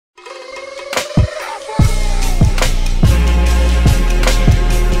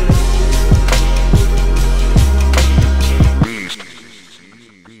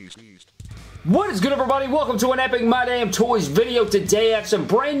good, everybody? Welcome to an Epic My Damn Toys video. Today I have some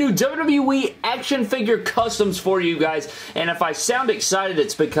brand new WWE action figure customs for you guys, and if I sound excited,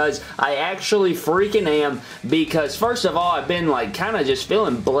 it's because I actually freaking am, because first of all, I've been like kind of just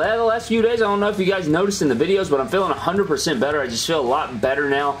feeling bleh the last few days. I don't know if you guys noticed in the videos, but I'm feeling 100% better. I just feel a lot better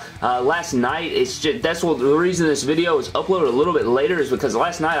now. Last night, that's what the reason this video was uploaded a little bit later is because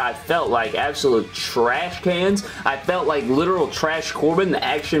last night I felt like absolute trash cans. I felt like literal Trash Corbin, the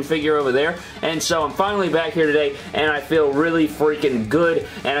action figure over there. And so I'm finally back here today, and I feel really freaking good,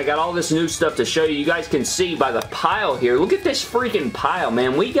 and I got all this new stuff to show you. You guys can see by the pile here. Look at this freaking pile,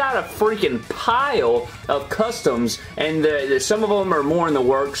 man. We got a freaking pile of customs, and some of them are more in the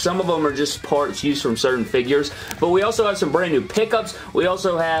works. Some of them are just parts used from certain figures, but we also have some brand new pickups. We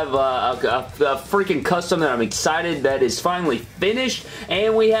also have a freaking custom that I'm excited that is finally finished,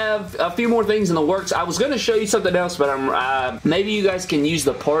 and we have a few more things in the works. I was going to show you something else, but maybe you guys can use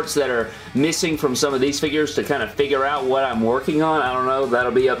the parts that are missing from some of these figures to kind of figure out what I'm working on. I don't know.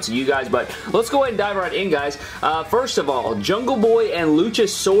 That'll be up to you guys, but let's go ahead and dive right in, guys. First of all, Jungle Boy and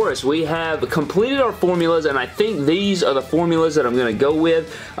Luchasaurus. We have completed our formulas, and I think these are the formulas that I'm going to go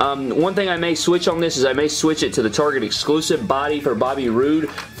with. One thing I may switch on this is I may switch it to the Target exclusive body for Bobby Roode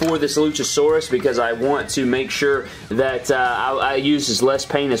for this Luchasaurus, because I want to make sure that I use as less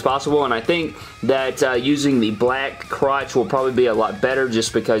paint as possible, and I think that using the black crotch will probably be a lot better,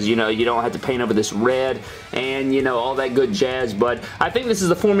 just because, you know, you don't have to paint over this red and, you know, all that good jazz. But I think this is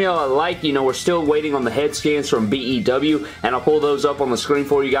the formula I like. You know, we're still waiting on the head scans from BEW, and I'll pull those up on the screen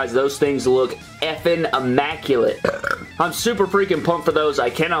for you guys. Those things look effing immaculate. I'm super freaking pumped for those.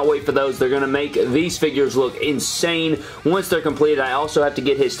 I cannot wait for those. They're going to make these figures look insane once they're completed. I also have to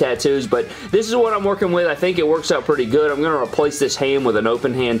get his tattoos, but this is what I'm working with. I think it works out pretty good. I'm going to replace this hand with an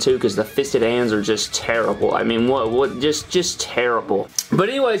open hand too, because the fisted hands are just terrible. I mean, just terrible. But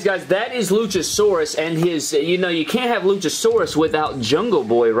anyways, guys, that is Luchasaurus, and his, you know, you can't have Luchasaurus without Jungle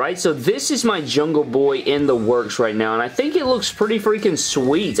Boy, right? So this is my Jungle Boy in the works right now, and I think it looks pretty freaking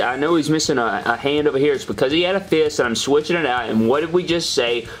sweet. I know he's missing a hand over here. It's because he had a fist, and I'm switching it out, and what did we just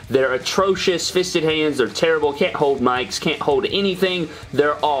say? They're atrocious fisted hands. They're terrible. Can't hold mics. Can't hold anything.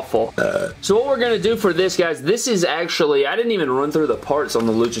 They're awful. So what we're going to do for this, guys, this is actually, I didn't even run through the parts on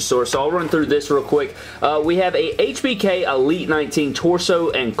the Luchasaurus, so I'll run through this real quick. We have a HBK Elite 19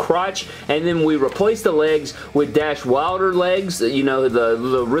 torso and crotch, and then we replace the legs with Dash Wilder legs, you know,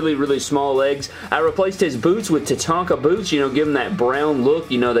 the really, really small legs. I replaced his boots with Tatanka boots, you know, give him that brown look.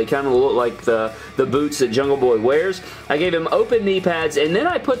 You know, they kind of look like the boots that Jungle Boy wears. I gave him open knee pads, and then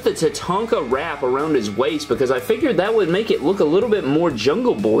I put the Tatanka wrap around his waist because I figured that would make it look a little bit more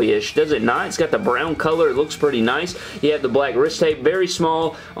Jungle Boy-ish, does it not? It's got the brown color. It looks pretty nice. You have the black wrist tape, very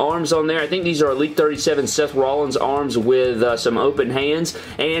small arms on there. I think these are Elite 37 Seth Rollins arms with some open hands,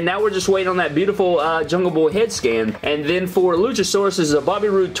 and now we're just waiting on that beautiful Jungle Boy head scan. And then for Luchasaurus, this is a Bobby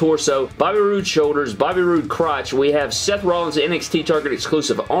Roode torso, Bobby Roode shoulders, Bobby Roode crotch. We have Seth Rollins NXT Target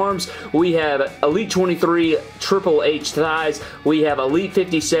exclusive arms. We have Elite 23 Triple H thighs. We have Elite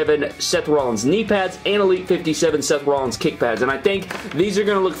 57 Seth Rollins knee pads and Elite 57 Seth Rollins kick pads, and I think these are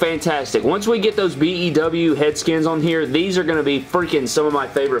going to look fantastic. Once we get those BEW head skins on here, these are going to be freaking some of my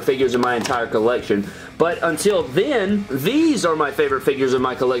favorite figures in my entire collection. But until then, these are my favorite figures in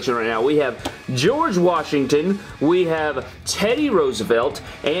my collection right now. We have George Washington, we have Teddy Roosevelt,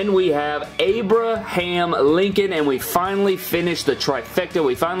 and we have Abraham Lincoln, and we finally finished the trifecta.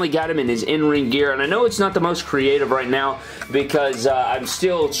 We finally got him in his in-ring gear, and I know it's not the most creative right now because I'm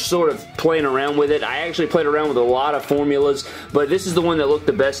still sort of playing around with it. I actually played around with a lot of formulas, but this is the one that looked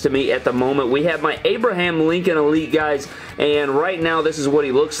the best to me at the moment. We have my Abraham Lincoln Elite, guys, and right now this is what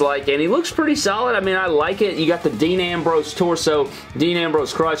he looks like, and he looks pretty solid. I mean, I like it. You got the Dean Ambrose torso, Dean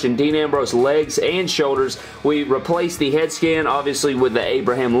Ambrose crotch, and Dean Ambrose legs and shoulders. We replaced the head scan, obviously, with the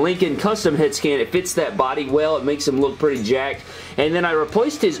Abraham Lincoln custom head scan. It fits that body well. It makes him look pretty jacked. And then I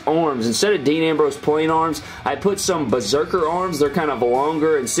replaced his arms. Instead of Dean Ambrose plain arms, I put some Berserker arms. They're kind of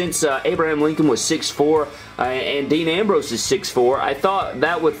longer, and since Abraham Lincoln was 6'4", and Dean Ambrose is 6'4", I thought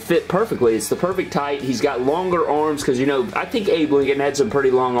that would fit perfectly. It's the perfect height. He's got longer arms because, you know, I think Abe Lincoln had some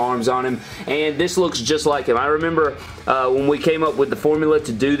pretty long arms on him, and this looks just like him. I remember when we came up with the formula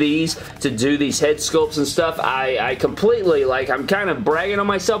to do these head sculpts and stuff, I completely, like, I'm kind of bragging on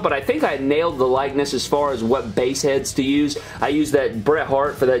myself, but I think I nailed the likeness as far as what base heads to use. I used that Bret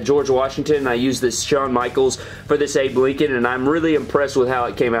Hart for that George Washington, and I used this Shawn Michaels for this Abe Lincoln, and I'm really impressed with how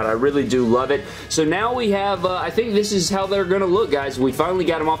it came out. I really do love it. So now we have, I think this is how they're going to look, guys. We finally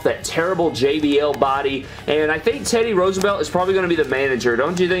got him off that terrible JBL body, and I think Teddy Roosevelt is probably going to be the manager.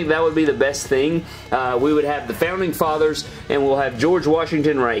 Don't you think that would be the best thing? We would have the Founding Fathers, and we'll have George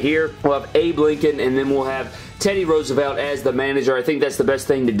Washington right here. We'll have Abe Lincoln, and then we'll have Teddy Roosevelt as the manager. I think that's the best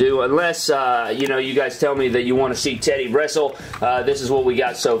thing to do, unless, you know, you guys tell me that you want to see Teddy wrestle. This is what we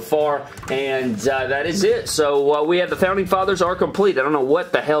got so far, and that is it. So we have the Founding Fathers are complete. I don't know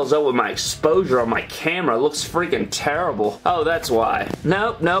what the hell's up with my exposure on my camera. It looks freaking terrible. Oh, that's why.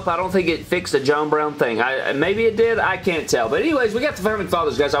 Nope, I don't think it fixed the John Brown thing. Maybe it did. I can't tell. But anyways, we got the Founding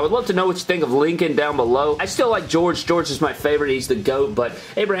Fathers, guys. I would love to know what you think of Lincoln down below. I still like George. George is my favorite. He's the GOAT, but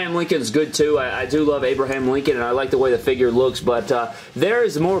Abraham Lincoln's good too. I do love Abraham Lincoln, and I like the way the figure looks, but there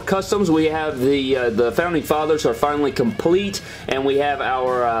is more customs. We have the Founding Fathers are finally complete, and we have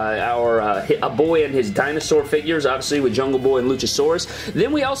a boy and his dinosaur figures, obviously with Jungle Boy and Luchasaurus.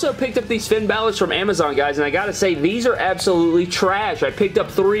 Then we also picked up these Finn Balor's from Amazon, guys, and I gotta say, these are absolutely trash. I picked up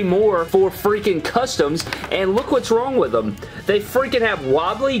 3 more for freaking customs, and look what's wrong with them. They freaking have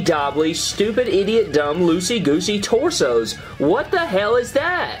wobbly dobbly, stupid, idiot, dumb, loosey-goosey torsos. What the hell is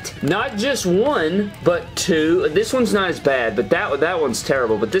that? Not just 1, but 2. This one's not as bad, but that one's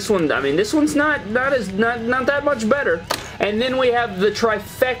terrible. But this one, I mean, this one's not that much better. And then we have the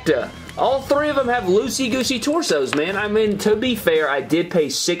trifecta. All 3 of them have loosey-goosey torsos, man. I mean, to be fair, I did pay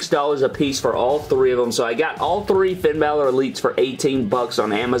 $6 a piece for all 3 of them, so I got all 3 Finn Balor Elites for 18 bucks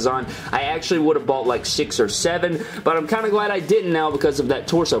on Amazon. I actually would have bought like 6 or 7, but I'm kind of glad I didn't now because of that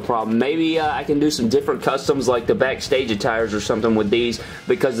torso problem. Maybe I can do some different customs like the backstage attires or something with these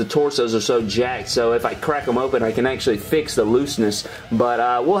because the torsos are so jacked, so if I crack them open, I can actually fix the looseness,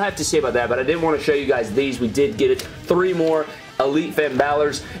 but we'll have to see about that. But I did want to show you guys these. We did get it. 3 more Elite Finn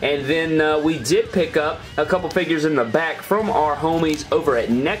Balor's, and then we did pick up a couple figures in the back from our homies over at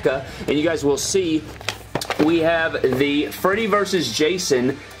NECA, and you guys will see we have the Freddy vs.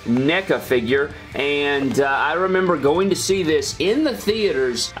 Jason NECA figure, and I remember going to see this in the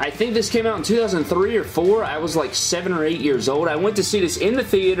theaters. I think this came out in 2003 or 4. I was like 7 or 8 years old. I went to see this in the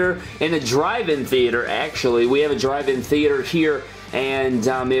theater, in the drive-in theater, actually. We have a drive-in theater here, and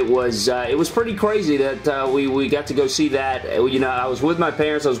it was pretty crazy that we got to go see that. You know, I was with my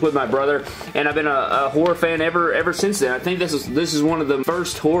parents, I was with my brother, and I've been a horror fan ever since then. I think this is one of the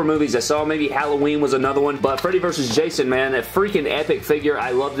first horror movies I saw. Maybe Halloween was another one, but Freddy vs. Jason, man, a freaking epic figure.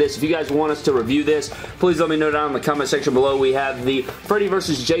 I love this. If you guys want us to review this, please let me know down in the comment section below. We have the Freddy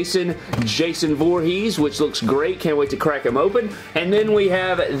vs. Jason Voorhees, which looks great. Can't wait to crack him open. And then we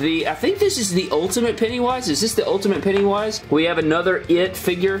have the, I think this is the Ultimate Pennywise. Is this the Ultimate Pennywise? We have another It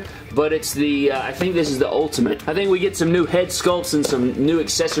figure, but it's the, I think this is the Ultimate. I think we get some new head sculpts and some new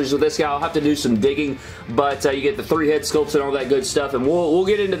accessories with this guy. I'll have to do some digging, but you get the 3 head sculpts and all that good stuff, and we'll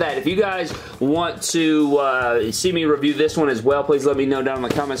get into that. If you guys want to see me review this one as well, please let me know down in the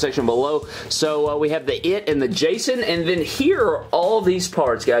comment section below. So we have the It and the Jason, and then here are all these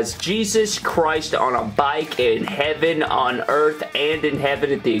parts, guys. Jesus Christ on a bike in heaven, on earth, and in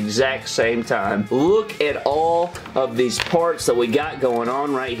heaven at the exact same time. Look at all of these parts that we got going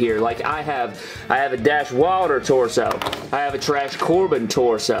on right here. Like I have a Dash Wilder torso. I have a Trash Corbin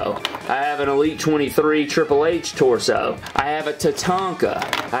torso. I have an Elite 23 Triple H torso. I have a Tatanka.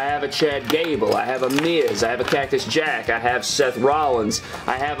 I have a Chad Gable. I have a Miz. I have a Cactus Jack. I have Seth Rollins.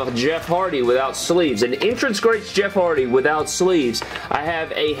 I have a Jeff Hardy without sleeves. An Entrance Greats Jeff Hardy without sleeves. I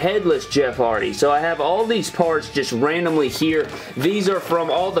have a headless Jeff Hardy. So I have all these parts just randomly here. These are from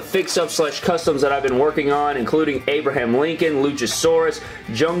all the fix-ups / customs that I've been working on, including Abraham Lincoln, Luchasaurus,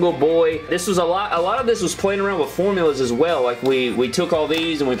 Jungle Boy. This was a lot of this was playing around with formulas as well. Like we took all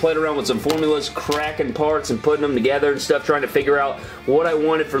these and we played around with some formulas, cracking parts and putting them together and stuff, trying to figure out what I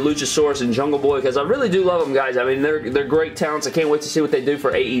wanted for Luchasaurus and Jungle Boy, because I really do love them, guys. I mean, they're great talents. I can't wait to see what they do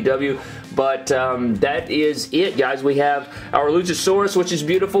for AEW. But that is it, guys. We have our Luchasaurus, which is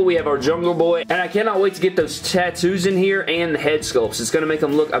beautiful. We have our Jungle Boy, and I cannot wait to get those tattoos in here and the head sculpts. It's going to make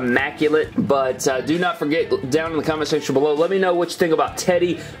them look immaculate. But do not forget, down in the comment section below, let me know what you think about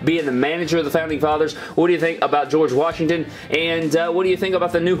Teddy being the manager of the Founding Fathers. What do you think about George Washington? And what do you think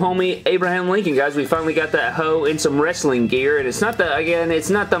about the new homie Abraham Lincoln, guys? We finally got that hoe in some wrestling gear, and it's not the, again, it's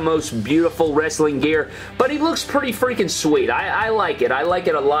not the most beautiful wrestling gear, but he looks pretty freaking sweet. I like it. I like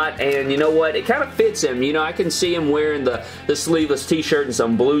it a lot, and you know what? It kind of fits him. You know, I can see him wearing the sleeveless t-shirt and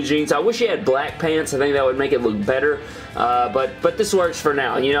some blue jeans. I wish he had black pants. I think that would make it look better. But this works for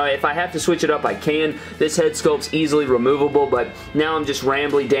now. You know, if I have to switch it up, I can. This head sculpt's easily removable, but now I'm just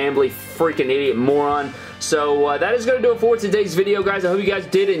rambly-dambly freaking idiot moron. So that is going to do it for today's video, guys. I hope you guys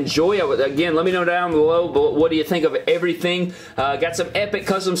did enjoy it. Again, let me know down below what do you think of everything. Got some epic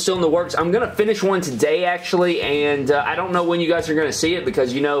customs still in the works. I'm going to finish one today, actually, and I don't know when you guys are going to see it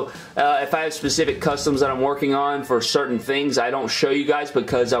because, you know, if I have specific customs that I'm working on for certain things, I don't show you guys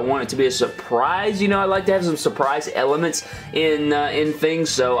because I want it to be a surprise. You know, I like to have some surprise elements in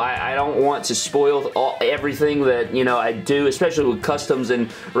things, so I don't want to spoil everything that, you know, I do, especially with customs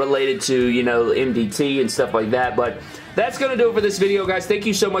and related to, you know, MDT and stuff like that. But that's going to do it for this video, guys. Thank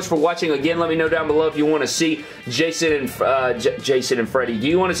you so much for watching. Again, let me know down below if you want to see Jason and Freddy. Do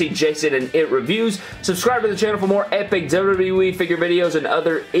you want to see Jason and It reviews? Subscribe to the channel for more epic WWE figure videos and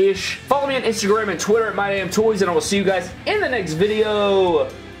other ish. Follow me on Instagram and Twitter at MyDamnToys, and I will see you guys in the next video.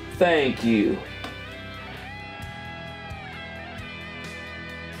 Thank you.